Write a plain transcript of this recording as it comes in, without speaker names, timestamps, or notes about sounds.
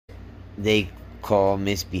they call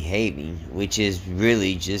misbehaving, which is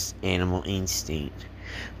really just animal instinct.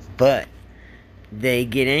 But they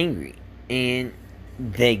get angry and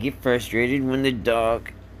they get frustrated when the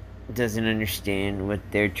dog doesn't understand what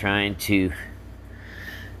they're trying to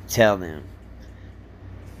tell them.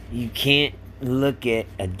 You can't look at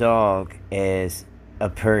a dog as a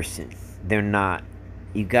person. They're not.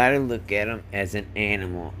 You gotta look at them as an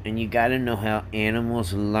animal, and you gotta know how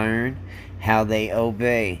animals learn, how they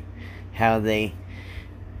obey, how they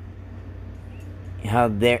how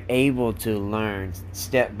they're able to learn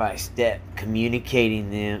step by step, communicating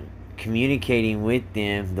with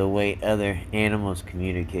them the way other animals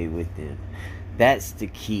communicate with them. That's the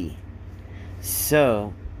key.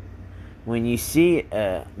 So when you see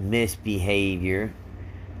a misbehavior,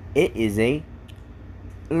 it is a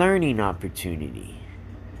learning opportunity,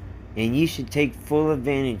 and you should take full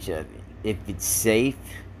advantage of it if it's safe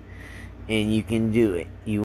and you can do it. You